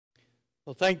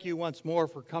Well, thank you once more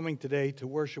for coming today to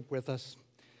worship with us.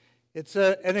 It's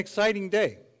an exciting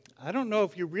day. I don't know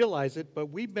if you realize it,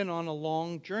 but we've been on a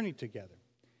long journey together.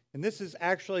 And this is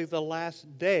actually the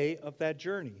last day of that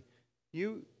journey.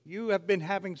 You have been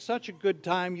having such a good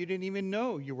time, you didn't even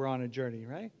know you were on a journey,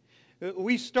 right?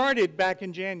 We started back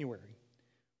in January.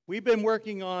 We've been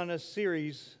working on a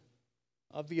series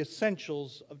of the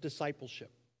essentials of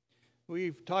discipleship.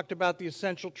 We've talked about the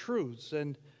essential truths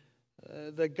and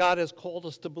that God has called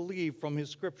us to believe from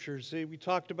His Scriptures. We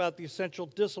talked about the essential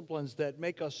disciplines that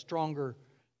make us stronger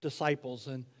disciples.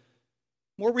 And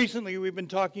more recently, we've been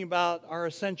talking about our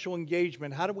essential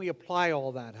engagement. How do we apply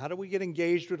all that? How do we get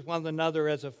engaged with one another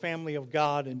as a family of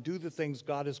God and do the things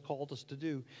God has called us to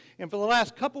do? And for the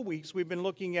last couple weeks, we've been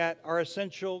looking at our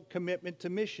essential commitment to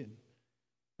mission.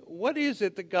 What is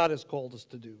it that God has called us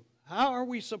to do? How are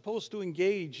we supposed to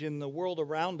engage in the world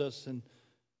around us and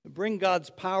bring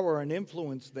God's power and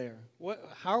influence there?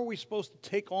 How are we supposed to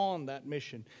take on that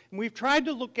mission? And we've tried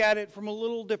to look at it from a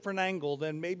little different angle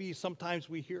than maybe sometimes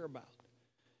we hear about.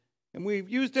 And we've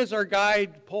used as our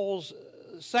guide Paul's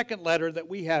second letter that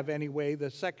we have anyway,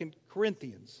 the 2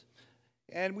 Corinthians.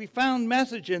 And we found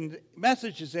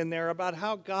messages in there about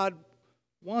how God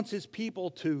wants His people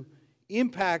to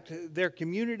impact their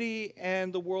community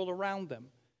and the world around them.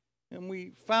 And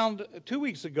we found 2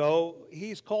 weeks ago,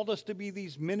 He's called us to be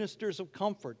these ministers of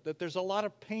comfort, that there's a lot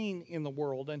of pain in the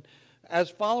world. And as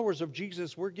followers of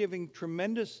Jesus, we're giving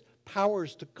tremendous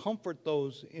powers to comfort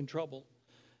those in trouble.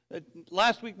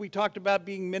 Last week, we talked about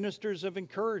being ministers of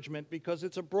encouragement because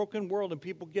it's a broken world and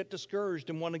people get discouraged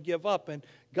and want to give up. And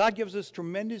God gives us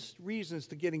tremendous reasons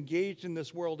to get engaged in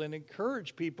this world and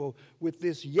encourage people with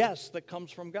this yes that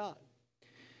comes from God.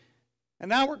 And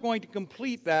now we're going to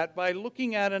complete that by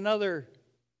looking at another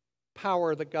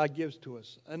power that God gives to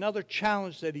us, another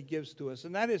challenge that He gives to us,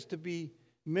 and that is to be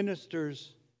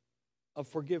ministers of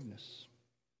forgiveness.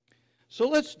 So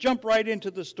let's jump right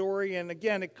into the story, and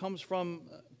again, it comes from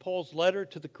Paul's letter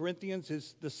to the Corinthians.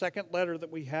 It's the second letter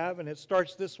that we have, and it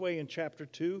starts this way in chapter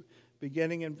 2,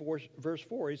 beginning in verse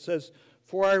 4. He says,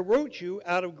 "For I wrote you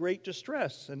out of great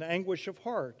distress and anguish of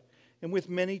heart, and with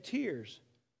many tears,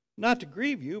 not to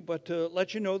grieve you, but to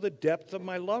let you know the depth of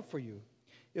my love for you.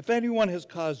 If anyone has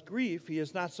caused grief, he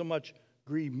has not so much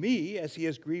grieved me as he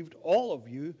has grieved all of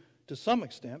you to some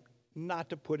extent, not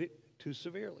to put it too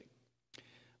severely."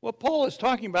 What Paul is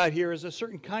talking about here is a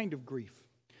certain kind of grief.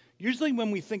 Usually when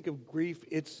we think of grief,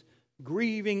 it's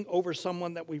grieving over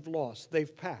someone that we've lost.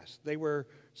 They've passed. They were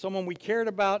someone we cared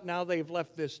about. Now they've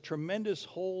left this tremendous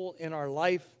hole in our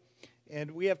life, and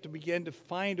we have to begin to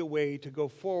find a way to go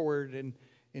forward and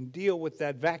deal with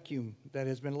that vacuum that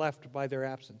has been left by their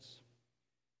absence.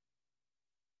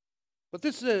 But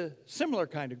this is a similar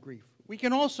kind of grief. We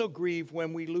can also grieve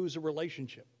when we lose a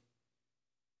relationship.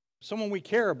 Someone we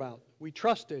care about, we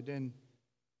trusted, and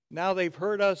now they've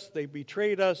hurt us, they've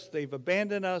betrayed us, they've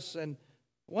abandoned us, and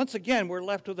once again, we're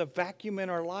left with a vacuum in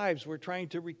our lives. We're trying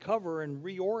to recover and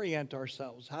reorient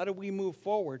ourselves. How do we move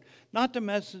forward? Not to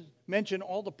mention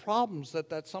all the problems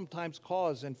that sometimes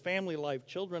cause in family life,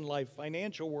 children life,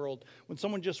 financial world. When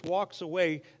someone just walks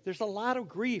away, there's a lot of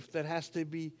grief that has to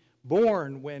be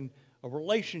borne when a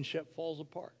relationship falls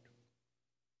apart.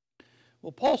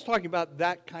 Well, Paul's talking about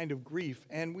that kind of grief,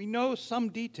 and we know some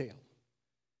detail.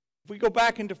 If we go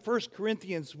back into 1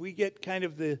 Corinthians, we get kind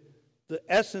of the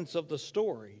essence of the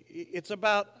story. It's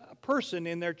about a person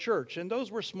in their church, and those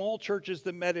were small churches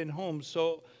that met in homes,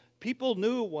 so people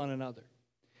knew one another.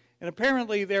 And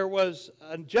apparently there was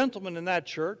a gentleman in that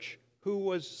church who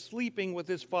was sleeping with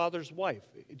his father's wife,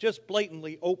 just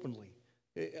blatantly, openly,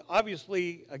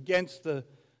 obviously against the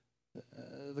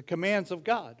commands of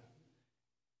God.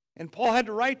 And Paul had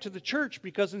to write to the church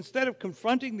because instead of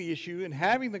confronting the issue and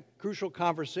having the crucial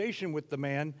conversation with the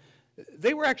man,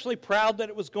 they were actually proud that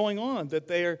it was going on, that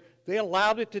they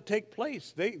allowed it to take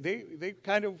place. They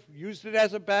kind of used it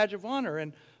as a badge of honor.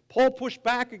 And Paul pushed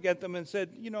back against them and said,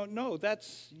 no,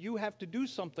 you have to do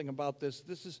something about this.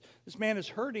 This man is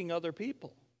hurting other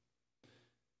people.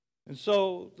 And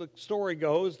so the story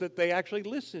goes that they actually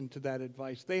listened to that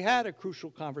advice. They had a crucial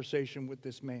conversation with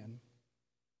this man.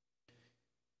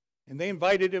 And they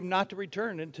invited him not to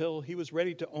return until he was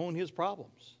ready to own his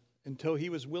problems, until he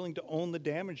was willing to own the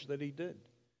damage that he did.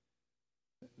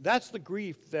 That's the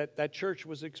grief that that church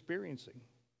was experiencing.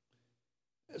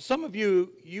 Some of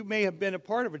you may have been a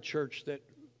part of a church that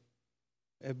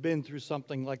have been through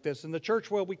something like this. In the church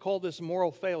world, we call this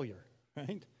moral failure,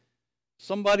 right?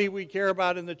 Somebody we care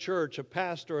about in the church, a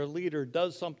pastor, a leader,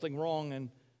 does something wrong, and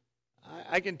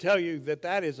I can tell you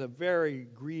that is a very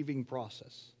grieving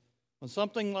process. When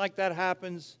something like that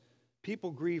happens,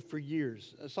 People grieve for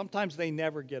years. Sometimes they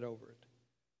never get over it.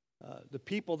 The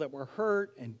people that were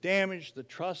hurt and damaged, the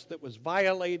trust that was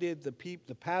violated,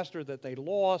 the pastor that they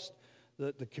lost,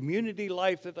 the community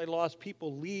life that they lost,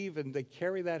 people leave and they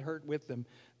carry that hurt with them.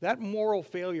 That moral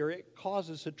failure, it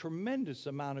causes a tremendous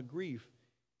amount of grief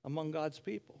among God's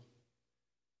people.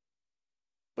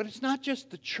 But it's not just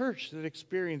the church that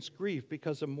experienced grief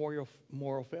because of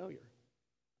moral failure.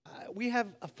 We have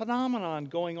a phenomenon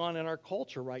going on in our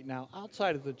culture right now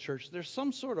outside of the church. There's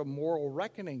some sort of moral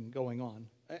reckoning going on.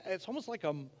 It's almost like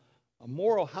a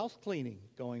moral house cleaning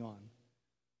going on.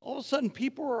 All of a sudden,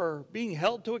 people are being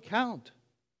held to account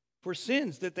for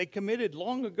sins that they committed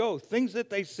long ago, things that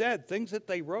they said, things that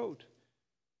they wrote.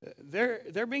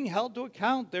 They're being held to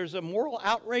account. There's a moral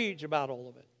outrage about all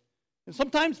of it. And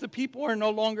sometimes the people are no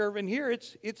longer even here.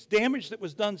 It's damage that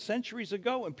was done centuries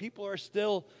ago, and people are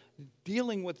still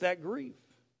dealing with that grief.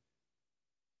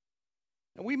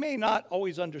 And we may not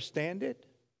always understand it.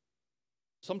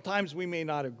 Sometimes we may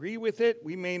not agree with it.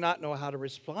 We may not know how to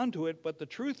respond to it, but the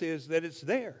truth is that it's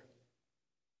there.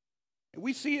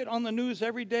 We see it on the news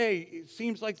every day. It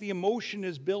seems like the emotion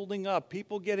is building up.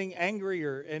 People getting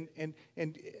angrier and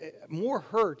more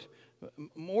hurt,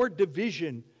 more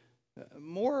division,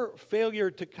 more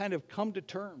failure to kind of come to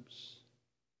terms.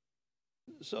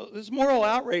 So this moral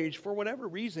outrage, for whatever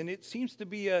reason, it seems to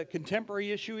be a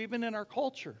contemporary issue even in our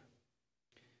culture.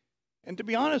 And to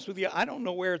be honest with you, I don't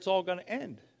know where it's all going to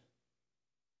end.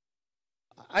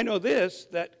 I know this,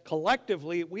 that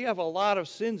collectively we have a lot of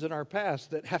sins in our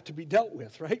past that have to be dealt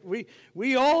with, right?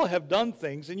 We all have done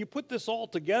things, and you put this all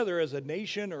together as a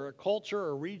nation or a culture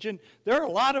or a region, there are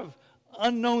a lot of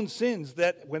unknown sins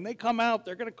that when they come out,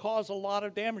 they're going to cause a lot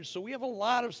of damage. So we have a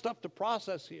lot of stuff to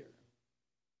process here.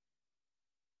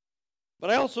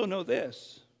 But I also know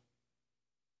this,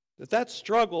 that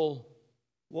struggle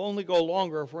will only go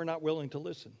longer if we're not willing to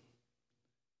listen.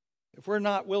 If we're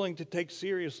not willing to take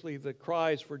seriously the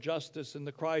cries for justice and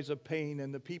the cries of pain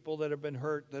and the people that have been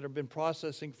hurt, that have been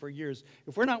processing for years,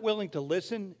 if we're not willing to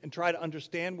listen and try to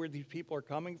understand where these people are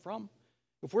coming from,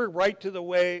 if we're right to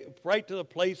the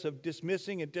place of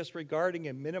dismissing and disregarding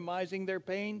and minimizing their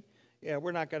pain,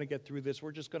 we're not going to get through this.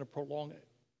 We're just going to prolong it.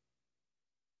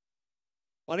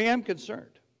 But I am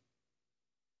concerned.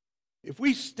 If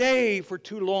we stay for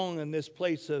too long in this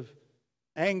place of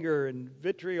anger and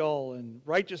vitriol and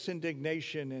righteous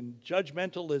indignation and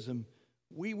judgmentalism,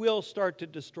 we will start to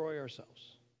destroy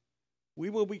ourselves. We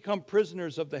will become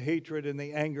prisoners of the hatred and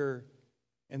the anger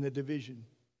and the division.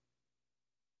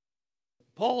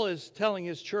 Paul is telling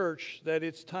his church that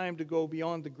it's time to go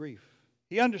beyond the grief.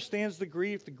 He understands the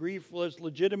grief. The grief was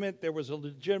legitimate. There was a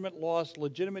legitimate loss.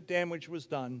 Legitimate damage was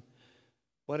done.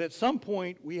 But at some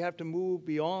point, we have to move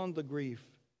beyond the grief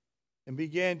and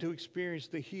begin to experience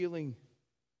the healing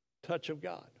touch of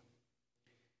God.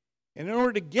 And in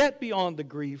order to get beyond the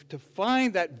grief, to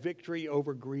find that victory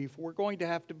over grief, we're going to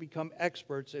have to become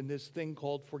experts in this thing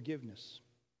called forgiveness.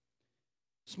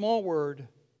 Small word,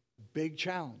 big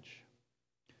challenge.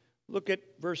 Look at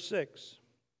verse 6.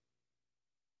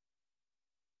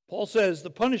 Paul says, the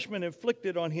punishment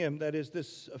inflicted on him, that is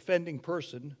this offending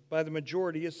person, by the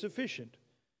majority is sufficient.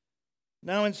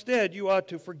 Now instead you ought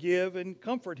to forgive and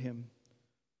comfort him,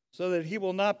 so that he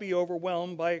will not be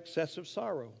overwhelmed by excessive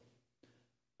sorrow.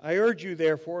 I urge you,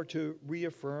 therefore, to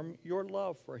reaffirm your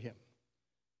love for him.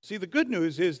 See, the good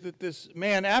news is that this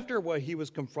man, after what he was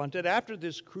confronted, after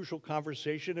this crucial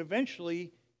conversation,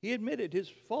 eventually he admitted his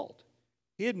fault.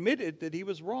 He admitted that he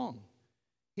was wrong.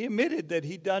 He admitted that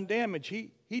he'd done damage.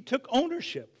 He took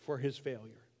ownership for his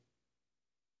failure.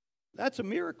 That's a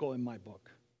miracle in my book.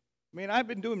 I mean, I've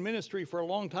been doing ministry for a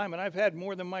long time, and I've had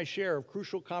more than my share of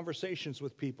crucial conversations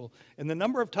with people. And the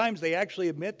number of times they actually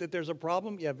admit that there's a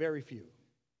problem, very few.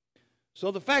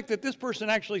 So the fact that this person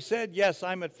actually said, yes,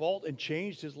 I'm at fault, and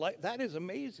changed his life, that is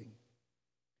amazing.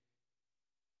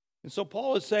 And so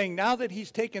Paul is saying, now that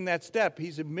he's taken that step,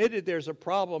 he's admitted there's a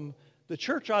problem, the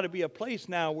church ought to be a place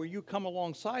now where you come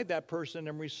alongside that person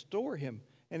and restore him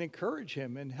and encourage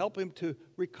him and help him to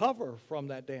recover from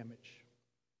that damage.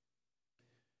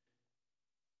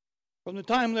 From the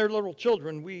time they're little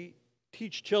children, we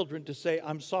teach children to say,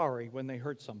 I'm sorry, when they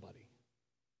hurt somebody.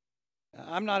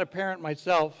 I'm not a parent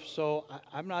myself, so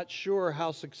I'm not sure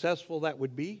how successful that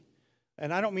would be.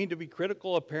 And I don't mean to be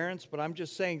critical of parents, but I'm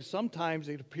just saying sometimes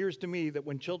it appears to me that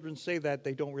when children say that,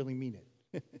 they don't really mean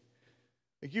it.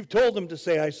 Like you've told them to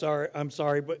say, I'm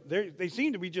sorry, but they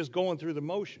seem to be just going through the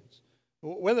motions.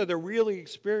 Whether they're really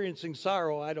experiencing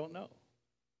sorrow, I don't know.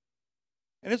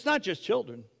 And it's not just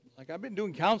children. Like I've been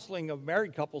doing counseling of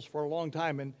married couples for a long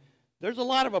time, and there's a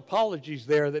lot of apologies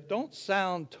there that don't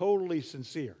sound totally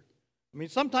sincere. I mean,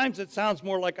 sometimes it sounds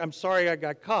more like I'm sorry I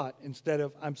got caught instead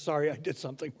of I'm sorry I did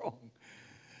something wrong.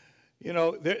 You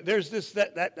know, there's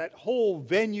that whole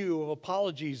venue of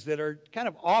apologies that are kind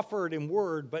of offered in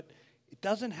word, but it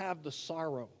doesn't have the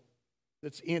sorrow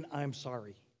that's in I'm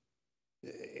sorry.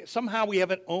 Somehow we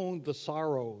haven't owned the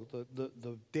sorrow,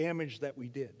 the damage that we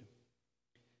did.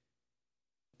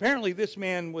 Apparently this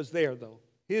man was there, though.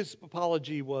 His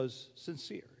apology was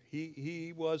sincere.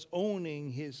 He was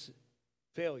owning his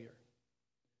failure.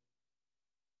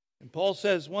 And Paul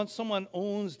says once someone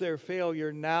owns their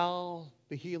failure, now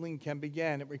the healing can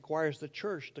begin. It requires the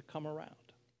church to come around.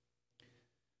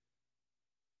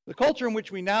 The culture in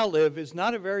which we now live is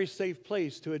not a very safe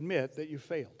place to admit that you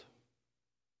failed.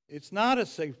 It's not a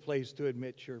safe place to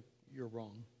admit you're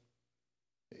wrong.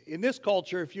 In this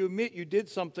culture, if you admit you did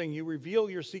something, you reveal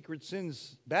your secret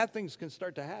sins, bad things can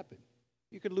start to happen.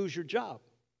 You could lose your job.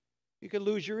 You could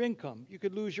lose your income. You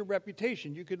could lose your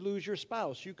reputation. You could lose your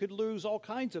spouse. You could lose all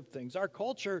kinds of things. Our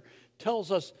culture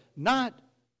tells us not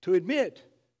to admit.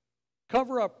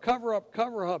 Cover up, cover up,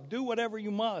 cover up. Do whatever you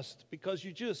must because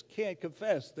you just can't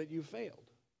confess that you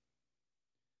failed.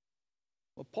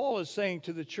 What Paul is saying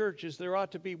to the church is there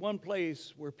ought to be one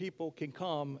place where people can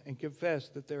come and confess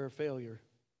that they're a failure.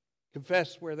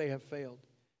 Confess where they have failed.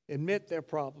 Admit their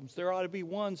problems. There ought to be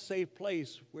one safe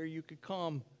place where you could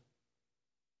come.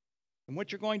 And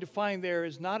what you're going to find there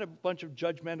is not a bunch of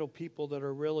judgmental people that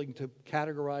are willing to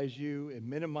categorize you and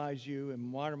minimize you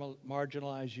and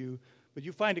marginalize you, but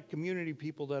you find a community of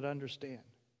people that understand.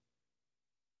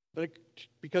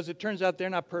 Because it turns out they're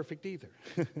not perfect either.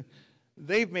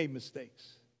 They've made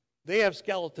mistakes. They have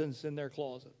skeletons in their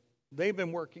closet. They've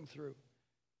been working through.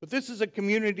 But this is a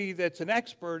community that's an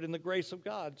expert in the grace of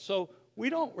God. So we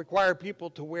don't require people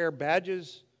to wear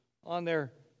badges on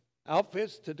their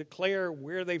outfits to declare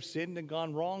where they've sinned and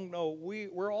gone wrong. No,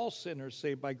 we're all sinners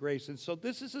saved by grace. And so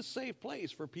this is a safe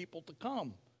place for people to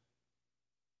come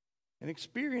and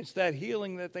experience that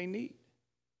healing that they need.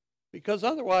 Because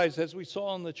otherwise, as we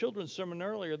saw in the children's sermon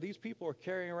earlier, these people are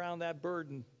carrying around that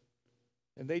burden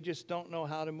and they just don't know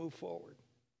how to move forward.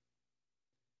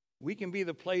 We can be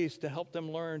the place to help them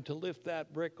learn to lift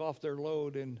that brick off their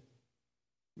load and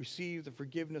receive the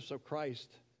forgiveness of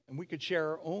Christ. And we could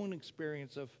share our own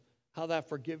experience of how that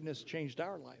forgiveness changed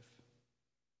our life.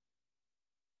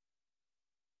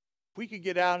 If we could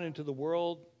get out into the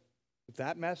world with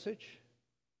that message,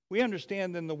 we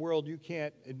understand in the world you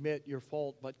can't admit your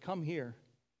fault, but come here.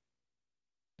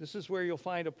 This is where you'll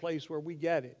find a place where we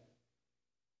get it.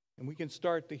 And we can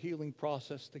start the healing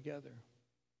process together.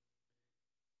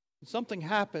 And something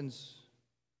happens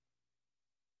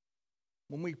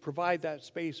when we provide that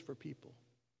space for people.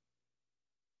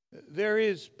 There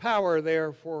is power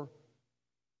there for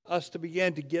us to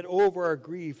begin to get over our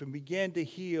grief and begin to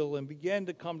heal and begin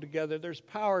to come together. There's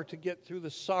power to get through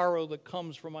the sorrow that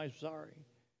comes from I'm sorry.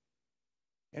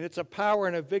 And it's a power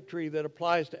and a victory that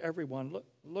applies to everyone.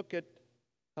 Look at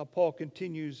how Paul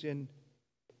continues in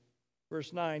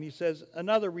verse 9. He says,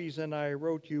 another reason I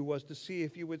wrote you was to see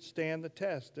if you would stand the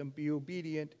test and be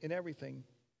obedient in everything.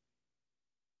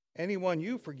 Anyone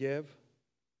you forgive,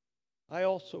 I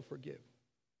also forgive.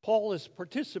 Paul is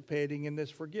participating in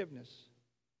this forgiveness.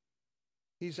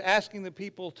 He's asking the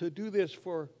people to do this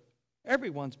for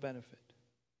everyone's benefit.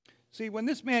 See, when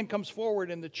this man comes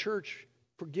forward and the church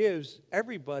forgives,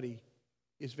 everybody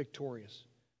is victorious.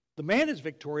 The man is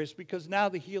victorious because now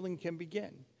the healing can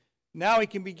begin. Now he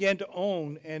can begin to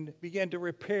own and begin to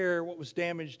repair what was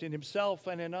damaged in himself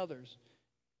and in others,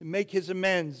 and make his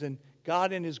amends, and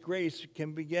God in his grace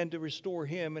can begin to restore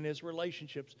him and his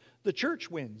relationships. The church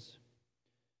wins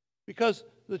because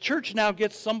the church now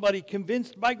gets somebody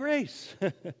convinced by grace.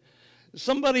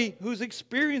 Somebody who's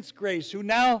experienced grace, who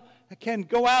now can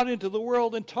go out into the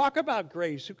world and talk about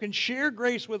grace, who can share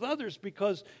grace with others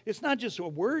because it's not just a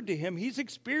word to him, he's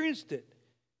experienced it.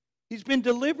 He's been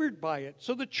delivered by it.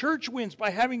 So the church wins by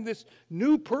having this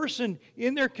new person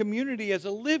in their community as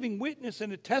a living witness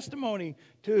and a testimony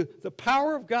to the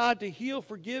power of God to heal,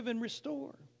 forgive, and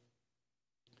restore.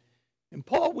 And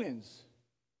Paul wins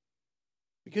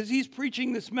because he's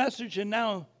preaching this message and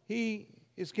now he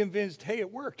is convinced, hey,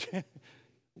 it worked.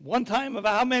 One time of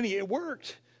how many? It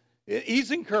worked.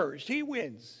 He's encouraged. He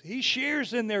wins. He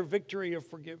shares in their victory of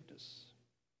forgiveness.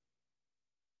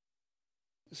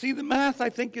 See, the math, I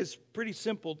think, is pretty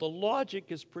simple. The logic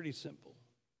is pretty simple.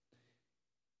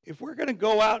 If we're going to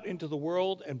go out into the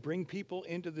world and bring people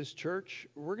into this church,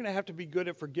 we're going to have to be good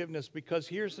at forgiveness because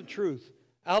here's the truth.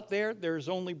 Out there, there's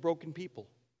only broken people.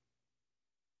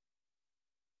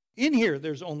 In here,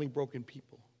 there's only broken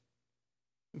people.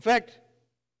 In fact,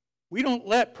 we don't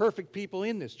let perfect people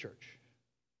in this church.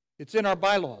 It's in our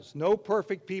bylaws. No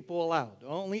perfect people allowed.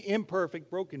 Only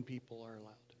imperfect, broken people are allowed.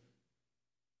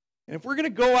 And if we're going to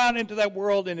go out into that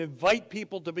world and invite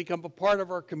people to become a part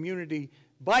of our community,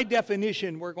 by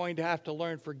definition, we're going to have to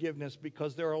learn forgiveness,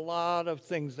 because there are a lot of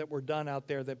things that were done out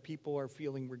there that people are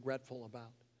feeling regretful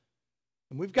about.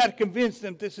 And we've got to convince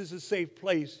them this is a safe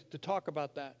place to talk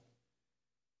about that.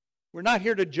 We're not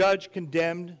here to judge,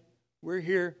 condemn. We're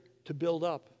here to build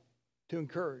up, to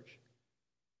encourage.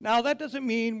 Now, that doesn't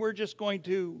mean we're just going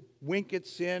to wink at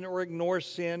sin or ignore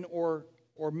sin or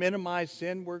minimize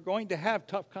sin. We're going to have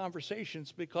tough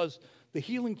conversations, because the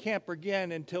healing can't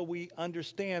begin until we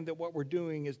understand that what we're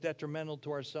doing is detrimental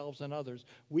to ourselves and others.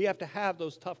 We have to have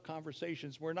those tough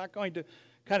conversations. We're not going to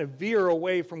kind of veer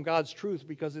away from God's truth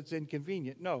because it's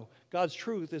inconvenient. No, God's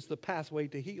truth is the pathway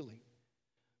to healing.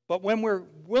 But when we're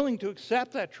willing to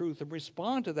accept that truth and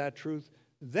respond to that truth,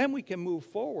 then we can move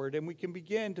forward and we can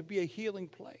begin to be a healing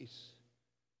place.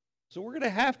 So we're going to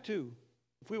have to,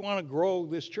 if we want to grow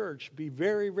this church, be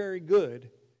very, very good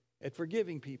at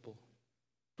forgiving people,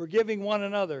 forgiving one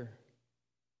another,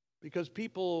 because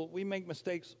we make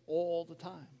mistakes all the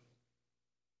time.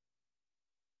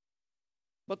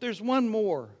 But there's one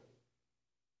more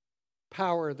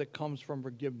power that comes from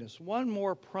forgiveness, one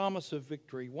more promise of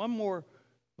victory, one more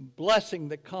blessing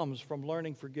that comes from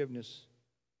learning forgiveness.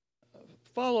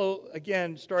 Follow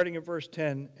again, starting at verse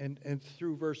 10 and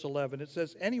through verse 11. It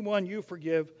says, "Anyone you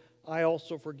forgive, I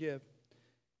also forgive.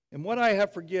 And what I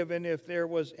have forgiven, if there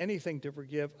was anything to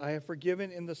forgive, I have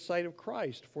forgiven in the sight of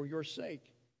Christ for your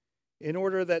sake, in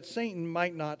order that Satan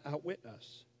might not outwit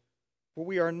us, for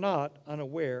we are not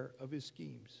unaware of his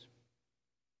schemes."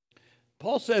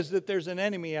 Paul says that there's an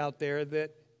enemy out there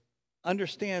that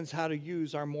understands how to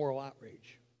use our moral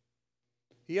outrage.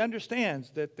 He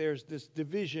understands that there's this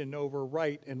division over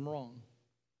right and wrong.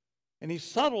 And he's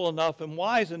subtle enough and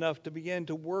wise enough to begin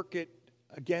to work it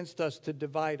against us, to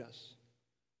divide us.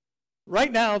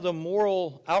 Right now, the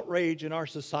moral outrage in our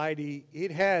society,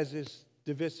 it has its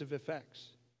divisive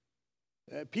effects.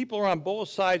 People are on both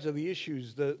sides of the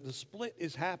issues. The split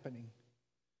is happening.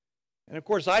 And of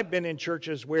course, I've been in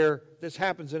churches where this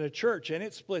happens in a church and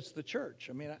it splits the church.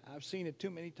 I mean, I've seen it too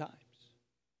many times.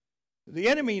 The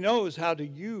enemy knows how to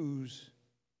use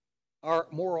our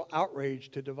moral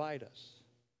outrage to divide us.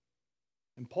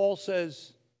 And Paul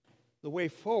says the way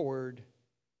forward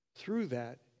through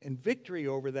that and victory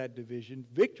over that division,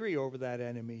 victory over that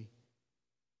enemy,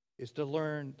 is to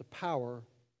learn the power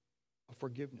of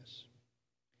forgiveness.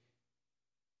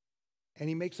 And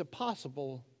he makes it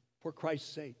possible for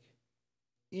Christ's sake,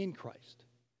 in Christ.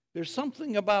 There's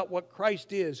something about what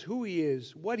Christ is, who he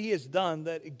is, what he has done,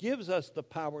 that it gives us the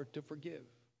power to forgive.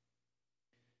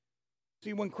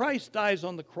 See, when Christ dies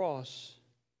on the cross,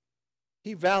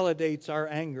 he validates our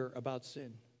anger about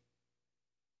sin.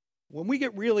 When we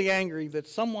get really angry that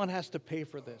someone has to pay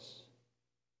for this,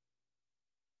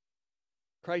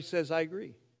 Christ says, I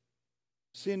agree.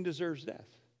 Sin deserves death.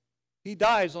 He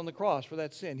dies on the cross for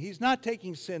that sin. He's not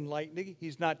taking sin lightly.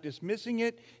 He's not dismissing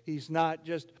it. He's not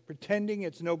just pretending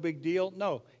it's no big deal.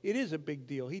 No, it is a big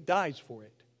deal. He dies for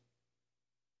it.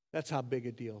 That's how big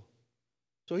a deal.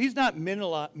 So he's not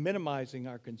minimizing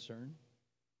our concern.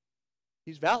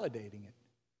 He's validating it.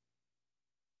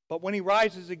 But when he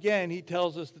rises again, he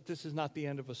tells us that this is not the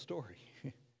end of a story.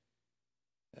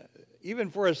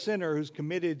 Even for a sinner who's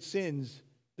committed sins,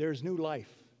 there's new life.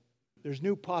 There's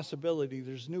new possibility.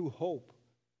 There's new hope.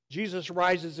 Jesus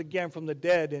rises again from the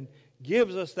dead and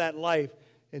gives us that life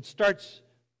and starts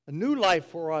a new life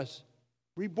for us,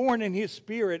 reborn in his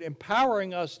Spirit,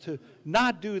 empowering us to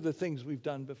not do the things we've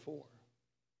done before.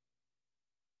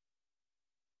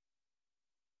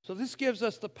 So this gives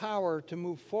us the power to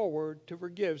move forward, to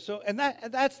forgive. And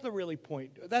that's the really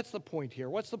point. That's the point here.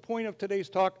 What's the point of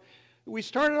today's talk? We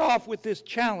started off with this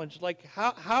challenge, like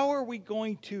how are we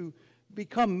going to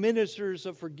become ministers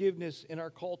of forgiveness in our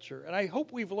culture? And I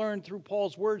hope we've learned through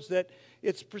Paul's words that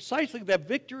it's precisely that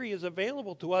victory is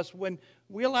available to us when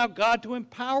we allow God to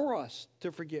empower us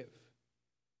to forgive.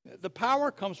 The power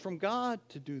comes from God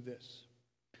to do this.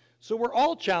 So we're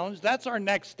all challenged. That's our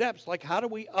next steps. Like, how do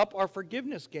we up our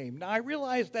forgiveness game? Now, I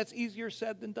realize that's easier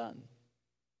said than done.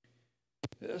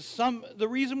 The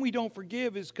reason we don't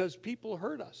forgive is because people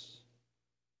hurt us.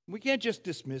 We can't just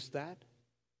dismiss that.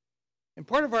 And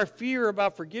part of our fear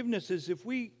about forgiveness is if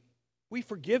we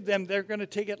forgive them, they're going to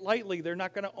take it lightly. They're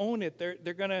not going to own it.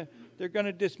 They're going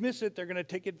to dismiss it. They're going to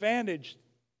take advantage.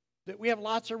 That we have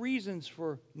lots of reasons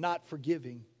for not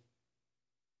forgiving.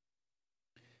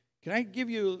 Can I give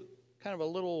you kind of a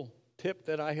little tip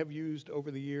that I have used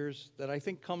over the years that I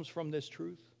think comes from this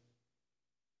truth?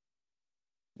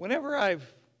 Whenever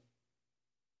I've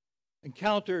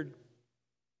encountered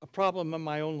a problem in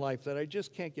my own life that I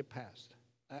just can't get past.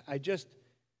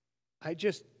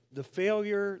 The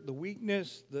failure, the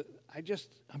weakness,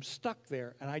 I'm stuck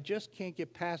there, and I just can't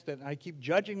get past it. And I keep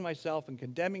judging myself and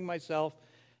condemning myself.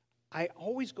 I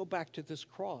always go back to this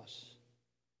cross,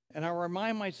 and I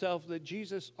remind myself that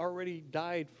Jesus already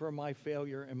died for my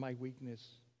failure and my weakness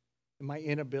and my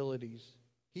inabilities.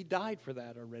 He died for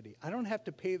that already. I don't have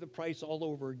to pay the price all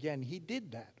over again. He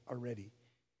did that already.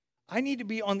 I need to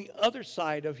be on the other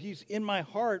side of He's in my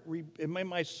heart, in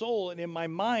my soul, and in my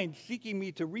mind, seeking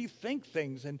me to rethink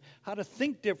things and how to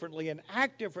think differently and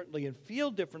act differently and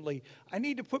feel differently. I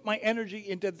need to put my energy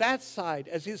into that side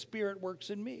as His Spirit works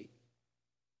in me.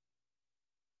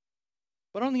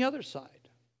 But on the other side,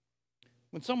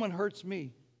 when someone hurts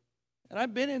me, and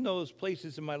I've been in those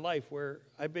places in my life where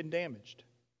I've been damaged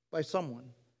by someone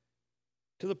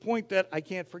to the point that I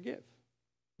can't forgive.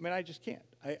 I mean, I just can't.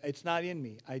 It's not in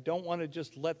me. I don't want to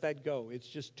just let that go. It's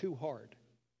just too hard.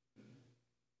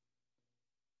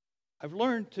 I've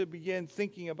learned to begin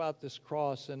thinking about this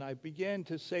cross, and I began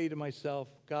to say to myself,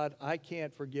 God, I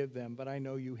can't forgive them, but I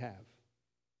know you have.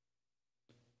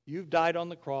 You've died on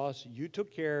the cross. You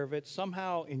took care of it.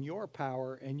 Somehow, in your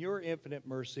power and your infinite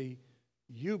mercy,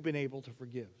 you've been able to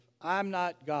forgive. I'm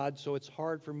not God, so it's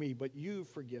hard for me, but you've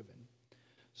forgiven.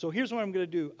 So here's what I'm going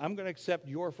to do. I'm going to accept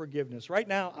your forgiveness. Right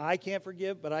now, I can't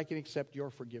forgive, but I can accept your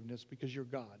forgiveness because you're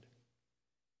God.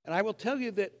 And I will tell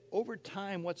you that over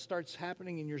time, what starts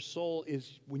happening in your soul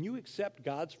is when you accept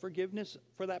God's forgiveness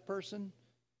for that person,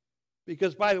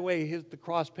 because, by the way, the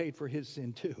cross paid for his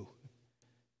sin too.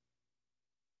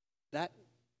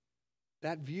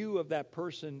 That view of that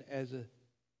person as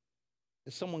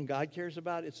someone God cares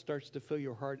about, it starts to fill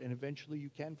your heart, and eventually you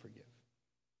can forgive.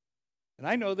 And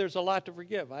I know there's a lot to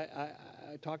forgive. I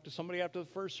talked to somebody after the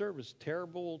first service.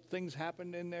 Terrible things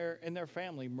happened in their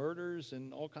family, murders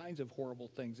and all kinds of horrible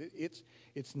things.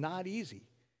 It's not easy.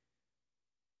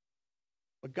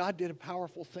 But God did a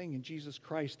powerful thing in Jesus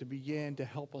Christ to begin to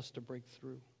help us to break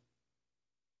through.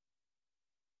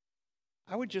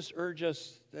 I would just urge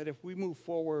us that if we move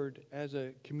forward as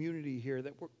a community here,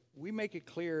 that we make it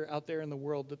clear out there in the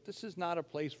world that this is not a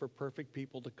place for perfect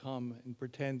people to come and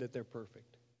pretend that they're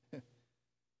perfect.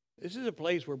 This is a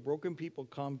place where broken people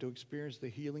come to experience the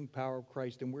healing power of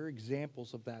Christ, and we're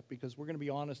examples of that because we're going to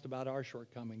be honest about our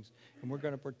shortcomings, and we're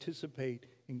going to participate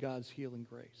in God's healing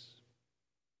grace.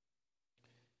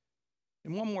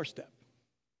 And one more step.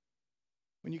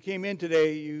 When you came in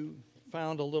today, you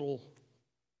found a little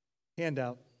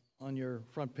handout on your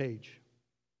front page.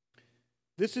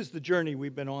 This is the journey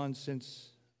we've been on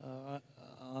since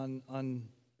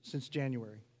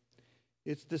January.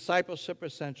 It's Discipleship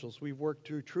Essentials. We've worked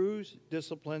through truths,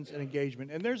 disciplines, and engagement.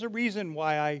 And there's a reason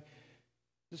why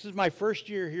this is my first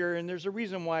year here, and there's a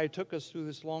reason why it took us through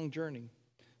this long journey.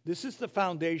 This is the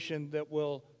foundation that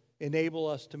will enable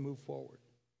us to move forward.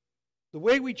 The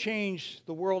way we change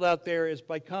the world out there is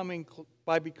by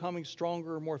becoming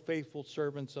stronger, more faithful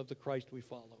servants of the Christ we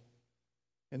follow.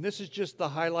 And this is just the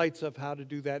highlights of how to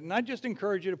do that. And I just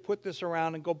encourage you to put this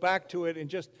around and go back to it and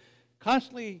just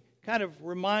constantly kind of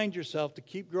remind yourself to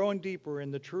keep growing deeper in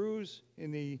the truths,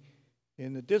 in the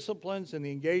disciplines, and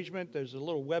the engagement. There's a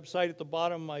little website at the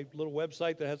bottom, my little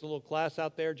website that has a little class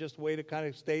out there, just a way to kind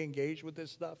of stay engaged with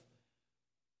this stuff.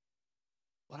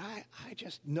 But I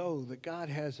just know that God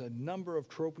has a number of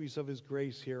trophies of His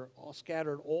grace here, all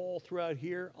scattered all throughout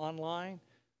here online,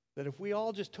 that if we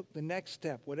all just took the next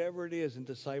step, whatever it is in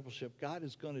discipleship, God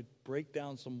is going to break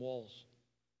down some walls,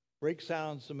 break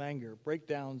down some anger, break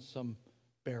down some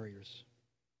barriers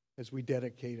as we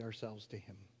dedicate ourselves to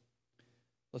Him.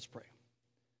 Let's pray.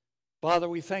 Father,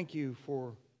 we thank you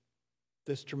for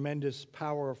this tremendous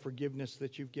power of forgiveness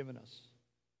that you've given us.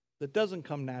 That doesn't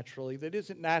come naturally, that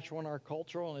isn't natural in our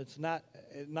culture, and it's not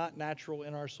natural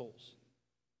in our souls.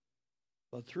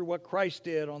 But through what Christ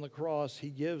did on the cross, He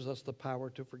gives us the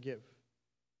power to forgive.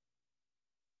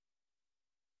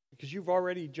 Because you've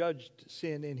already judged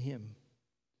sin in Him.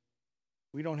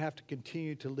 We don't have to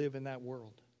continue to live in that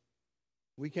world.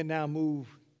 We can now move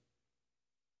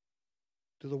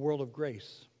to the world of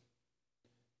grace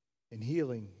and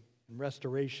healing and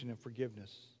restoration and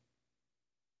forgiveness.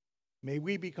 May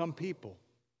we become people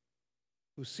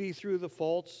who see through the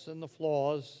faults and the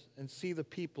flaws and see the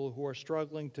people who are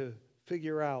struggling to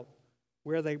figure out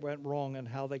where they went wrong and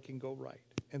how they can go right.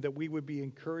 And that we would be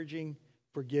encouraging,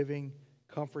 forgiving,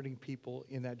 comforting people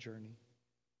in that journey.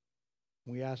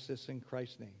 We ask this in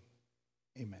Christ's name.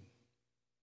 Amen.